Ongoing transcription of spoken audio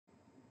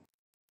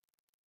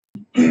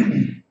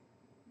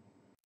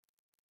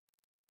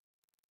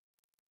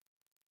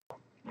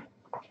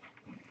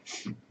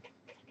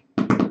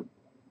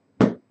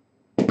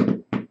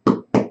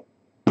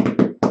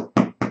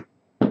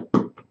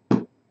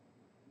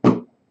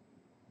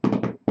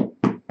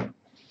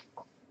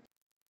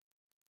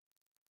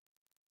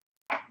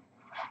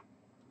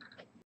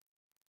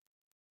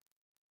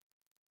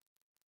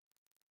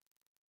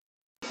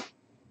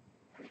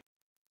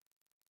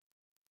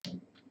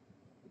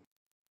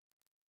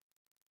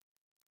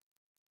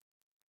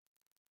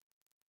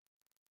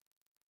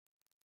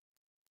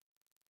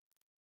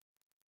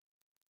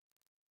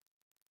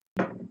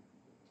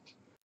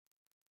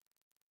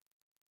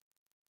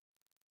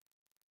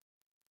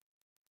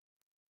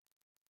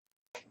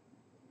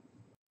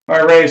All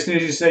right, Ray, as soon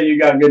as you say you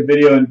got good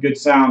video and good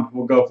sound,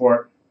 we'll go for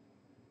it.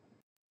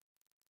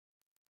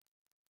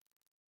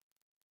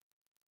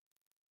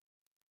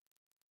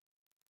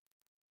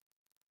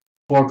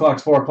 Four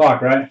o'clock's 4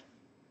 o'clock, right?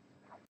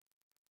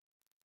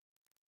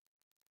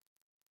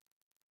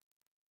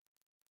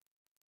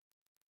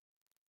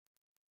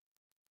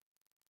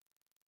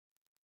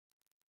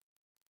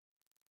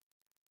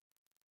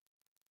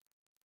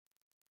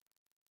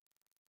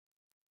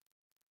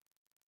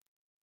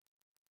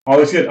 All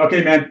looks good.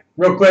 Okay, man.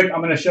 Real quick,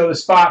 I'm going to show the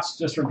spots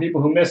just for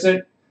people who miss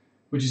it,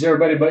 which is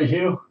everybody but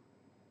you.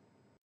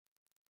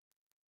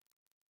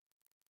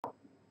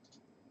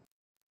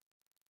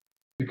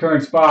 The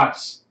current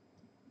spots.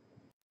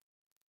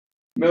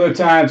 Miller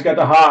Times got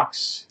the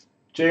Hawks.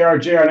 JR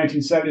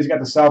 1970's got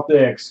the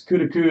Celtics.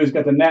 Kudaku's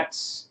got the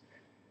Nets.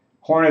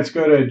 Hornets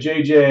go to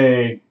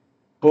JJ.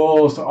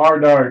 Bulls to R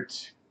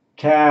Dart.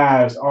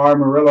 Cavs R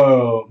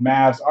Murillo.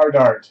 Mavs R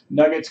Dart.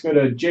 Nuggets go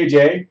to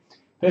JJ.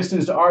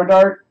 Pistons to R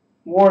Dart.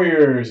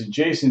 Warriors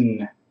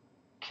Jason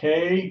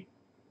K.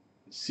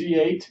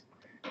 C8.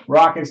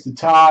 Rockets to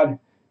Todd.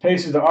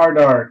 Pacers to R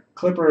Dart.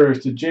 Clippers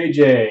to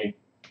JJ.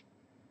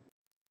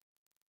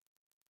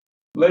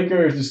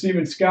 Lakers to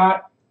Steven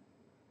Scott.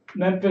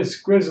 Memphis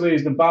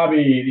Grizzlies to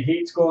Bobby. The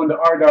Heat's going to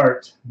R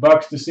Dart.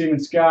 Bucks to Steven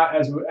Scott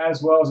as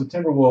well as the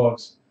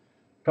Timberwolves.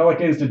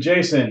 Pelicans to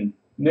Jason.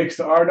 Knicks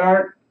to R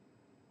Dart.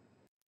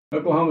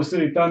 Oklahoma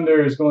City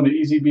Thunder is going to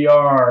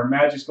EZBR.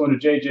 Magic's going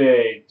to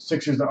JJ.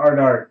 Sixers to R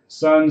Dart.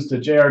 Suns to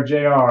JR.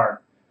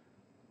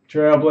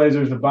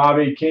 Trailblazers to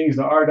Bobby. Kings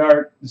to R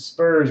Dart. The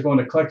Spurs going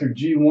to Collector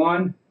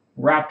G1.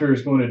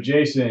 Raptors going to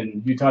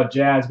Jason. Utah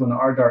Jazz going to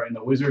R Dart. And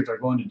the Wizards are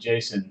going to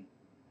Jason.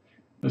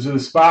 Those are the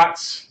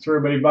spots. So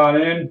everybody bought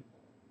in.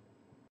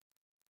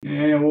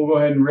 And we'll go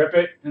ahead and rip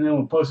it. And then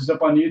we'll post this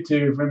up on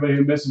YouTube for anybody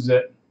who misses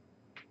it.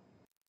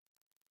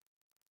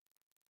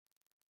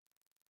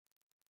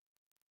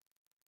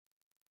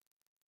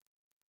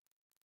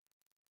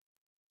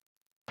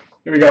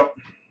 Here we go.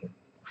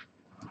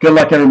 Good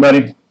luck,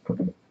 everybody.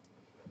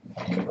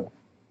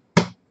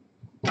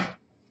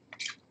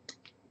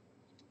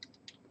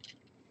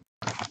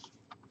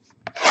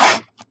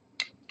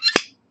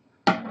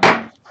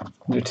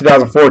 The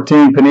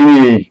 2014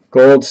 Panini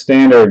Gold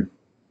Standard.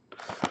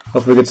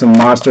 Hopefully we get some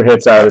monster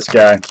hits out of this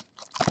guy.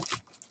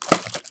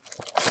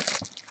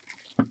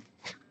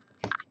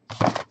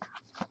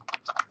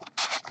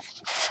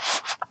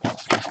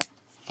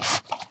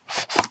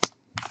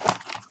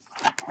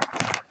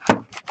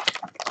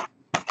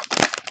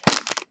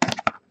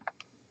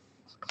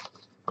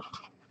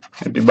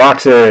 Empty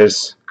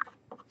boxes.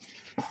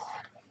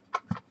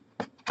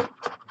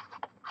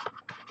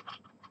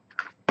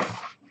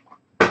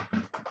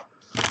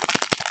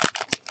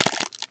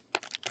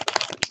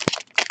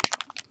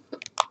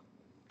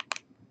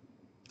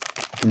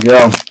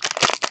 Go.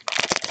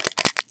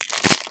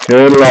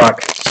 Good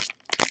luck.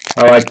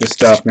 I like this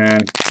stuff,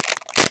 man.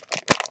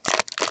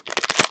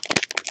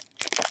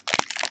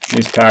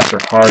 These packs are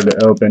hard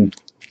to open.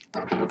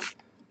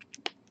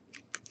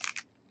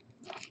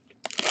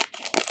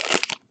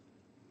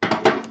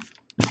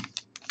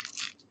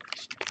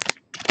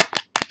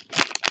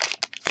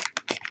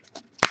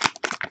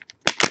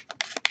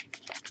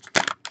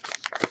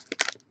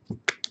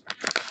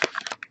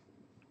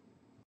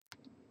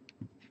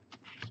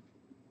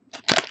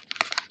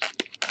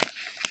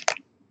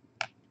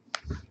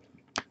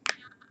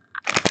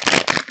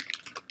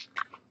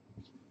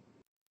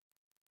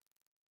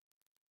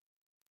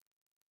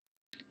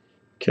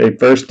 Okay,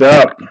 first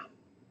up,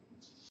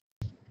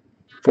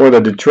 for the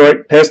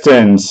Detroit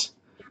Pistons,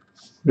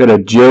 we got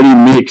a Jody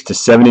Meeks to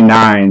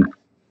 79.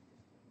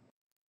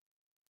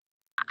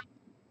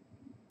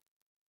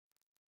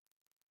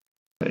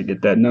 Gotta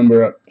get that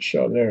number up.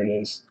 Show, there it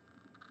is.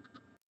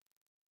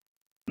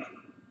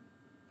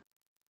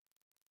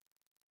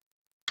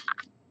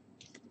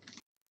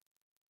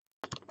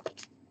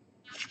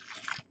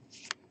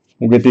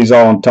 We'll get these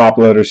all on top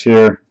loaders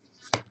here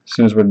as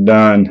soon as we're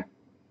done.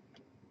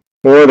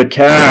 For the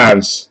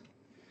Cavs,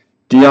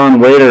 Dion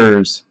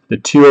Waiters, the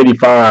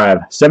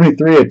 285.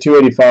 73 at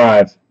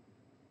 285.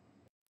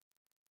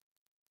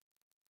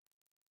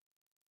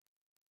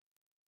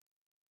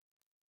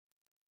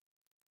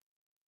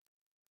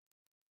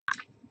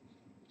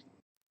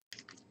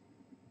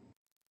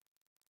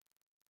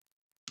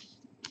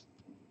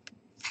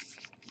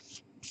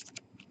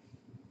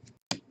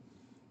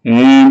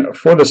 And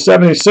for the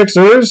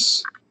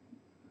 76ers,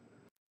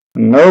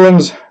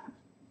 Nerlens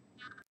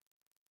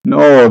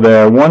Noel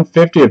there,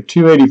 150 of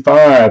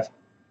 285.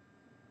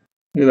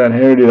 Look at that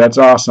hairdo, that's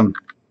awesome.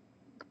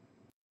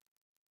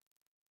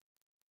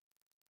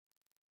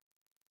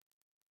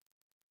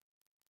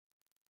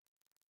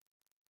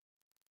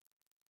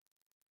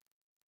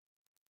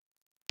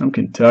 From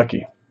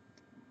Kentucky.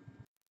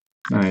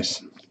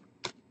 Nice.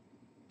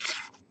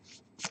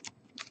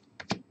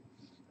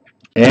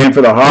 And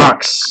for the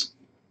Hawks,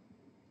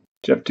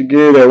 Jeff Teague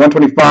there,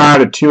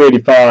 125 to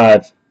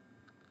 285.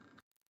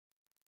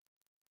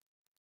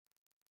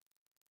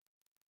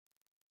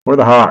 For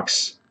the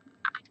Hawks.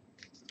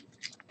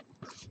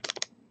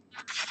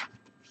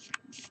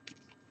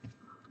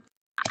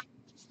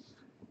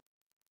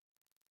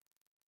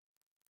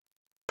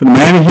 For the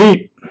Miami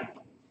Heat,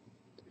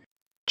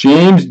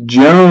 James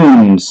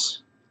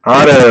Jones,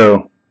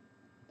 auto.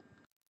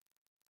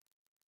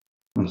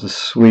 That's a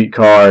sweet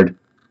card.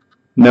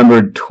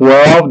 Numbered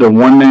 12 to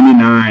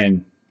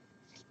 199.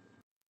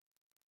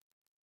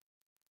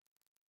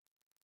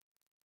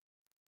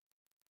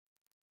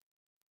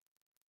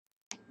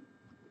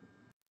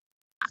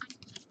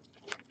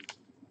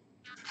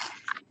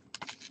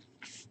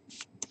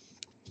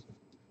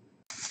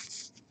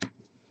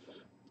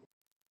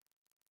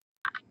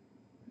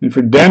 And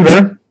for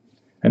Denver,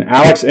 an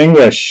Alex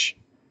English,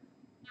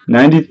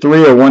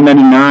 93 of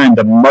 199,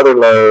 the mother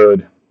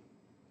load.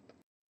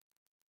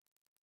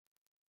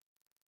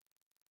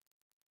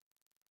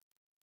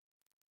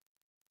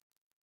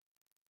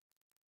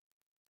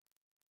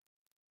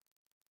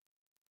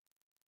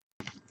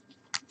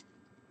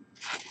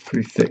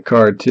 Pretty thick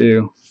card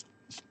too.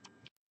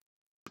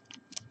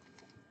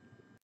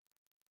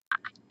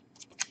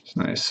 It's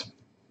nice.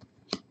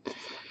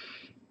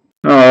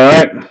 All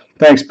right,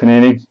 thanks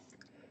Panini.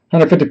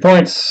 150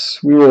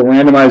 points. We will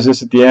randomize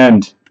this at the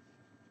end.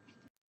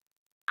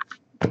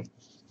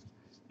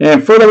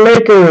 And for the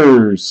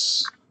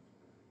Lakers,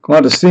 going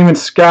out to Steven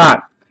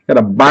Scott. Got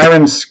a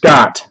Byron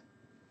Scott.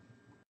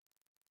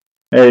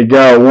 There you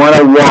go,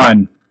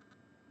 101.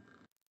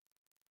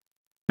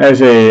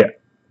 There's a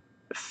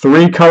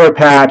 3-color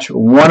patch,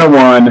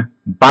 101,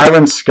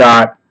 Byron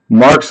Scott,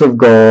 marks of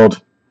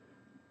gold.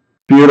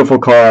 Beautiful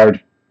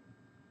card.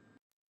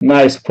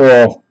 Nice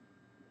pull.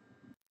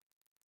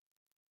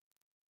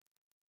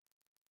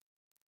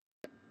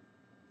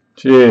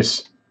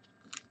 Jeez.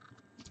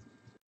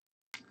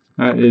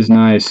 That is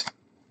nice.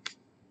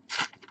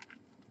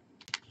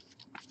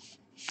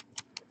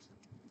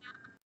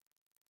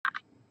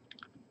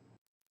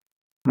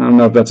 I don't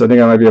know if that's, I think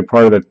that might be a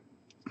part of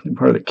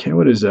the kit.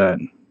 What is that?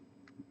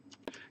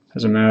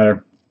 Doesn't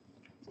matter.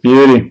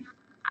 Beauty.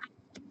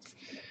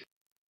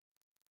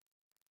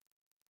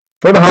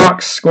 For the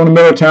Hawks, going to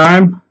middle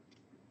time.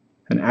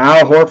 And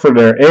Al Horford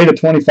there, 8 of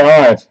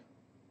 25.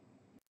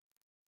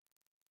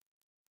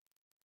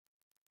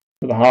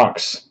 For the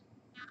Hawks.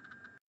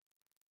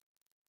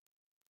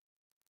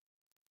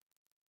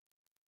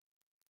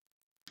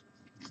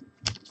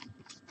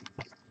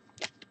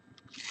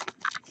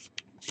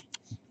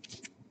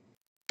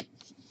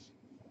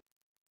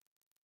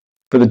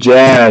 For the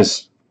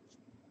Jazz,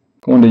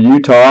 going to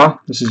Utah.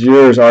 This is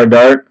yours, R.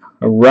 Dart.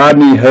 A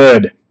Rodney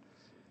Hood,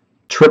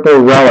 triple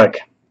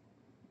relic.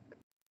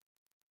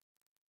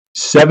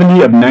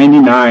 70 of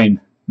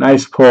 99.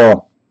 Nice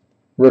pull.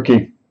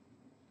 Rookie.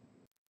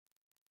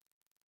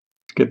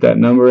 Let's get that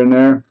number in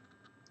there.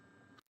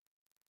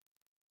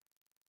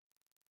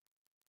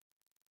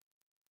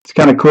 It's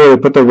kind of cool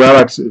to put the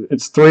relics.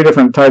 It's 3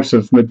 different types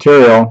of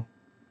material.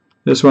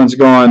 This one's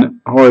going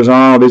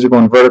horizontal. These are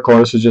going vertical.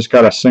 This has just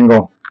got a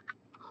single.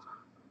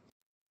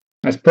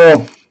 Nice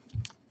pull.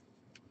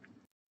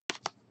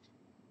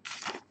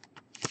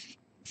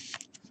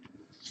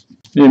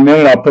 In a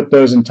minute, I'll put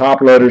those in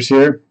top loaders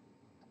here.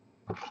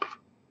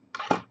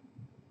 I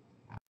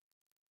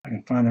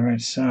can find the right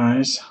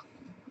size.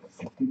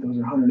 I think those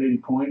are 180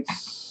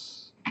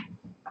 points.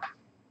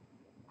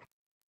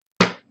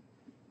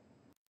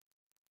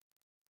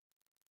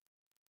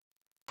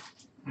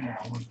 Yeah,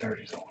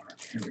 130 is over.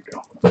 Here we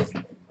go.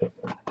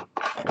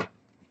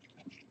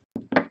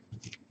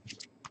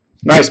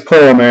 Nice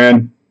pull,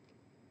 man.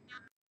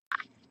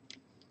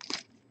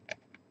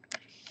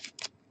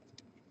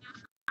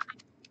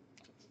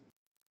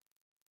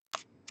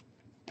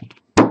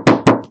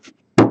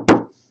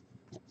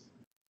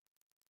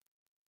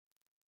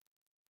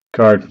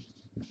 Card.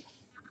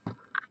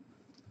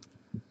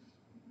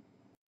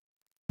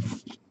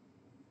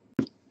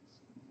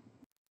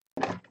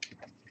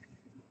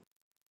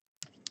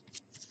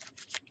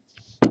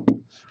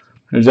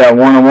 There's that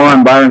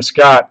 101 Byron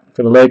Scott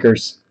for the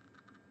Lakers.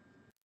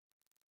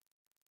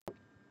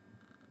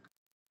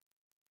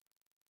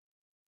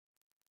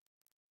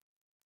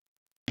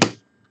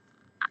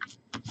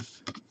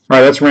 All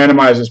right, let's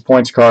randomize this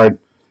points card.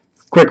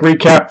 Quick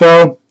recap,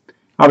 though.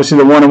 Obviously,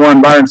 the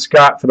 101 Byron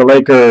Scott for the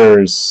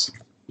Lakers.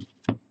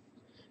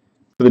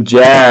 For the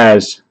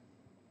Jazz,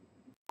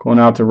 going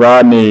out to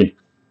Rodney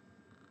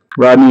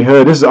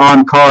Hood. This is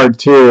on card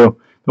too.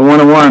 The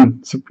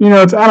 101. So, you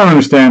know, I don't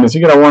understand this.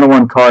 You get a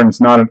 101 card, and it's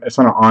not an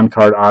on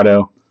card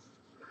auto.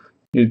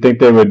 You'd think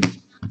they would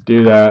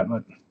do that.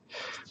 But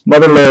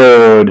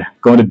Motherload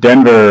going to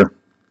Denver.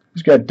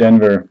 Who's got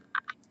Denver?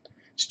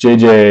 It's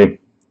JJ.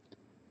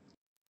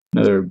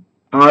 Another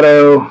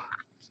auto.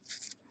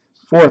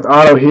 4th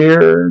auto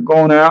here,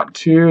 going out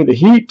to the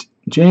Heat.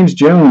 James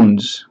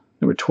Jones,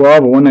 number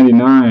 12 of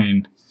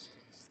 199.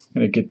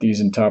 Gonna get these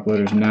in top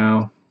loaders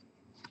now.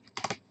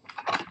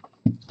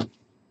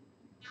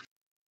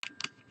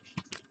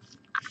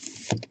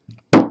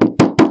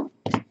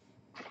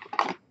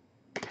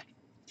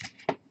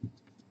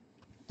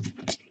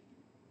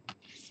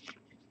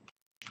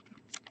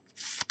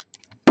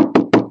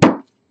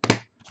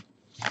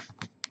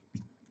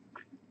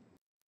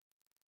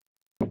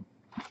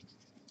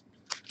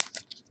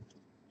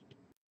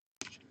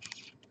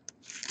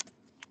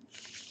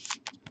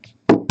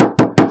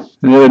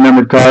 The other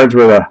numbered cards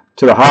were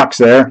to the Hawks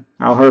there.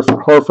 Al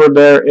Horford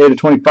there,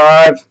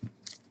 8/25.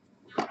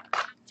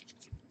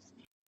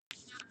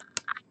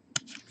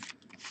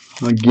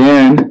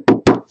 Again,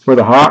 for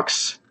the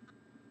Hawks,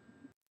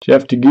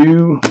 Jeff Teague.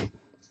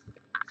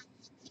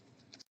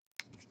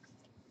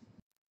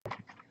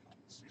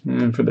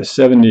 And for the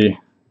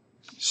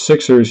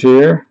 76ers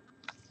here,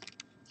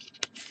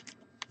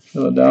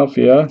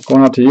 Philadelphia,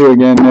 going out to you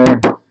again there,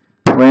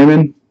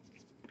 Raymond.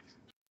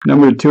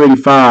 Number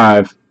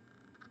 285.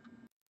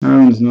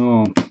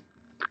 No.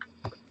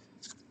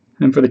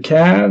 And for the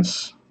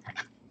Cavs,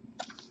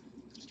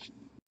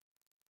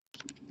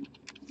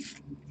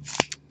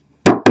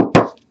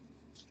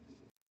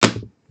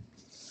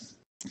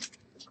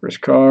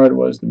 first card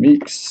was the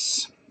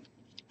Meeks.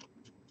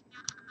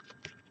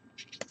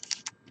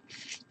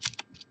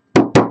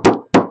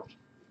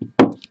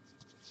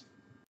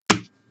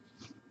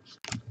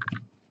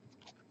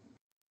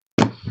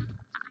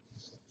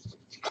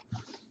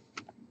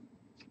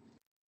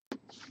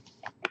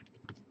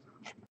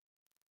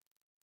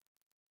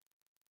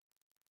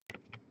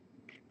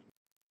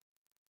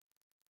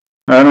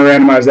 I'm going to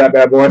randomize that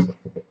bad boy.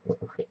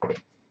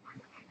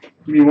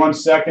 Give me 1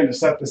 second to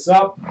set this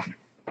up.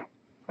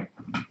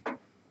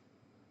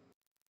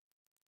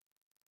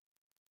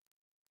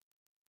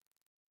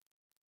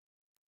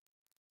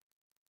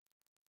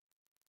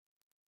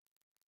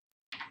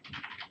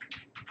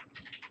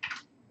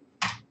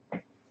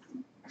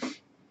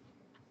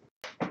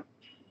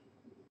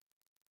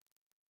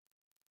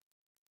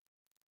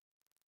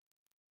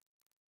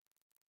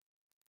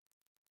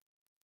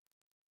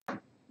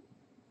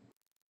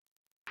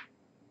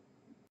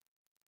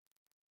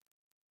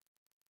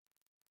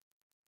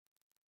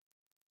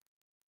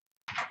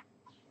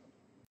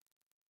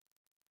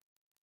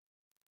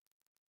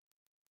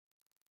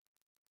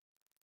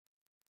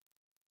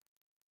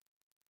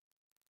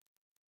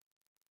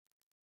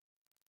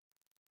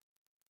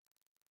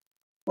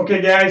 Okay,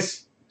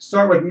 guys,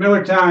 start with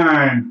Miller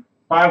time.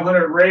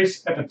 500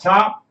 race at the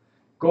top,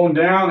 going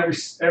down.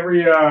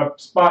 Every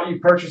spot you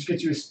purchase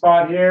gets you a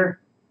spot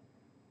here.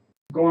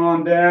 Going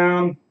on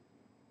down.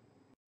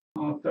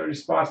 All 30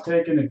 spots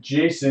taken to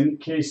Jason,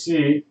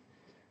 KC.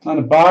 On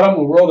the bottom,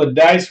 we'll roll the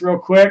dice real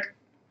quick.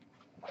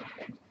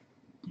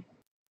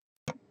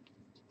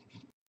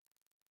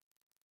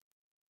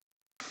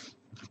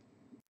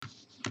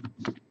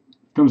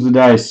 Comes the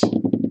dice.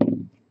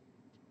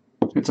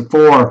 It's a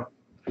 4.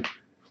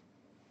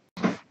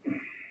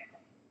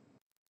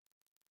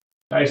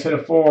 Dice hit a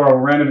 4. We'll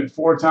random it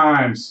 4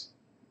 times.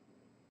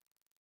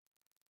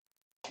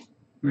 Here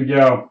we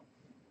go.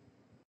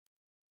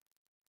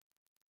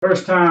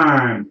 First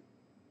time.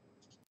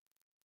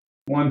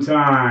 1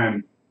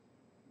 time.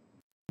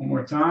 1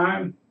 more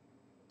time.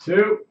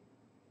 2.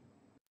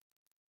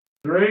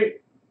 3.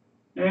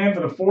 And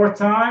for the 4th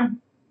time,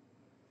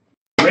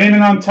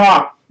 Raymond on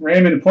top.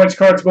 Raymond, the points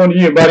card's going to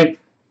you, buddy.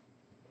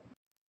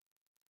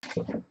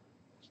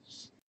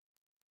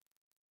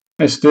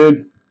 Nice,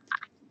 dude.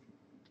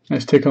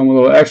 Nice, take home a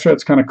little extra.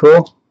 It's kind of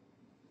cool.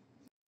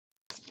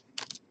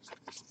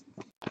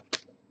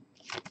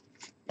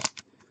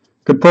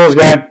 Good pulls,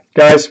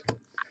 guys.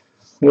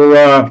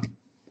 We'll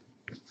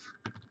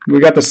we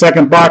got the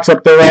second box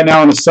up there right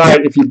now on the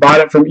site. If you bought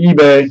it from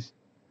eBay,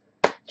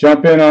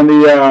 jump in on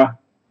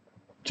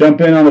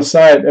the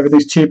site.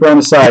 Everything's cheaper on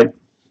the site.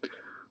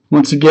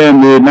 Once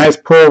again, the nice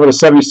pull for the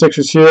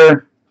 76ers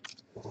here.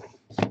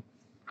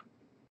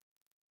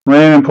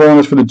 Raymond pulling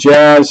this for the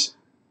Jazz.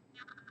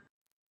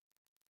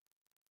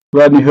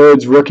 Rodney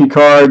Hood's rookie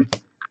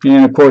card.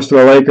 And, of course, for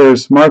the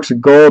Lakers, Marks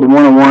of Gold,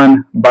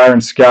 101,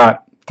 Byron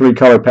Scott,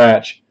 3-color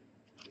patch.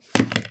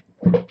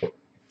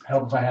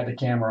 Help if I had the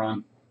camera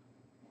on.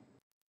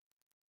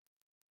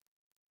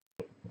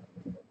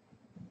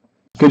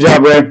 Good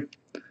job, Ray.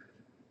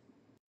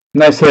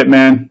 Nice hit,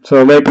 man.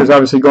 So Lakers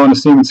obviously going to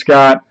Steven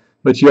Scott,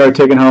 but you are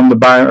taking home the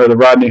Byron or the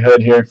Rodney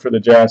Hood here for the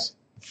Jazz.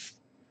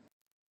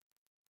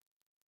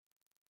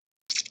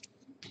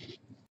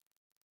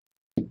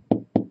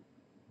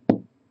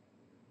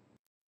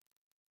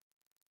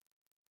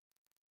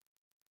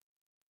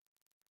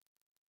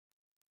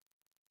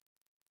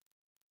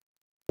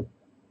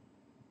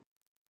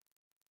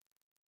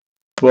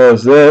 As well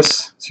as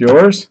this, it's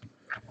yours.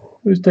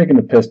 Who's taking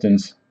the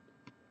Pistons?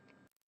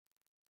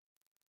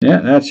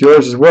 Yeah, that's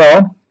yours as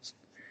well.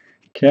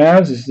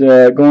 Cavs is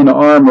going to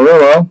R.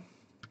 Murillo.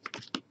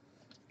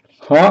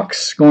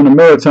 Hawks going to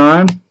Miller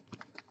time.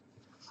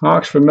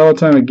 Hawks for Miller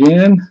time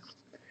again.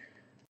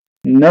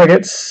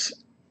 Nuggets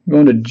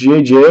going to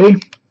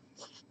JJ.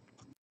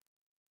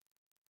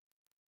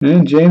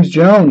 And James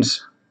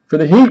Jones for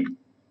the Heat.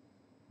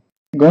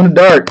 Going to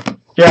Dart.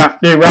 Yeah,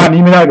 hey Ron,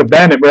 you mean like a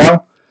bandit,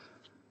 bro.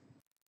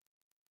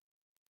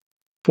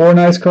 4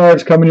 nice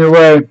cards coming your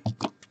way.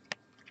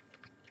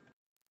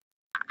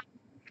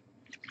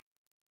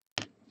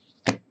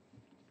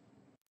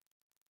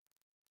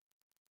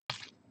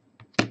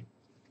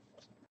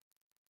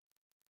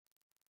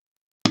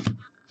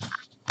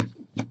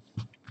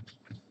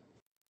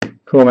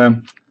 Cool,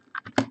 man.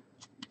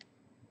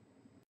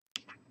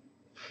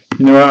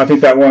 You know what? I think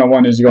that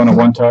 101 is going to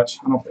one touch.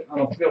 I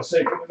don't feel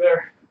safe over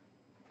there.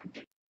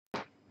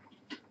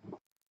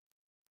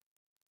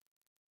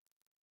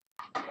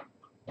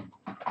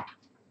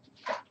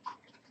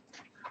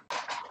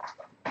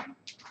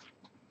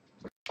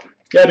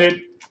 Yeah,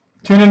 dude.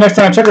 Tune in next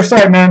time. Check our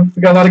site, man.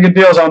 We got a lot of good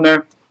deals on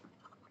there.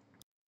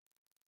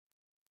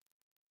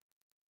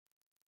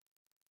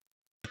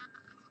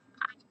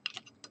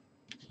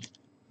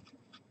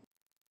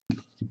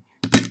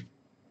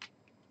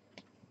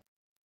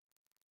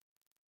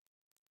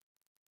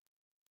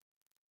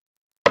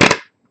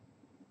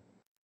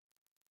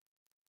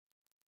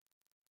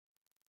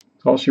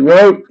 That's all she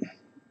wrote.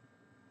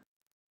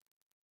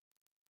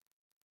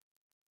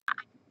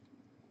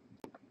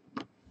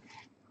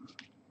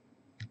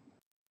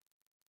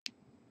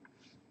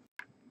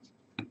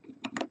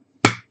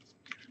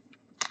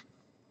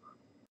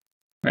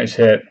 Nice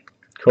hit.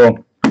 Cool.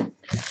 All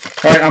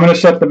right, I'm going to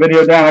shut the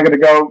video down. I got to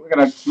go. I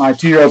got my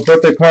 2-year-old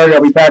birthday party.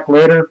 I'll be back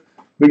later.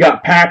 We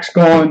got packs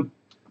going.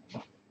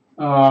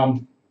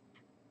 Everybody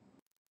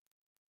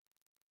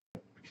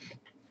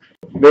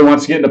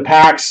wants to get into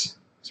packs.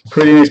 It's a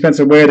pretty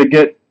inexpensive way to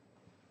get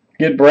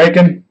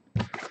breaking.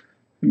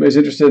 Everybody's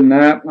interested in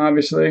that,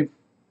 obviously.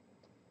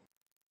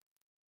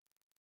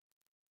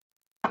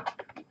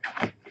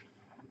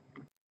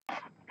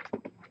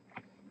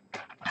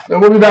 So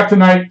we'll be back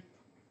tonight.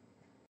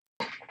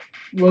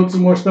 Load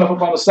some more stuff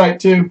up on the site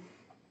too.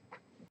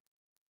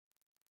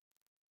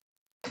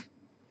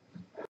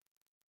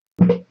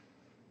 All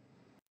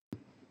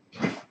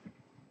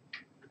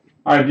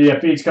right,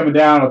 DF feed's coming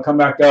down. It'll come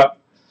back up.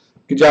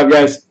 Good job,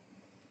 guys.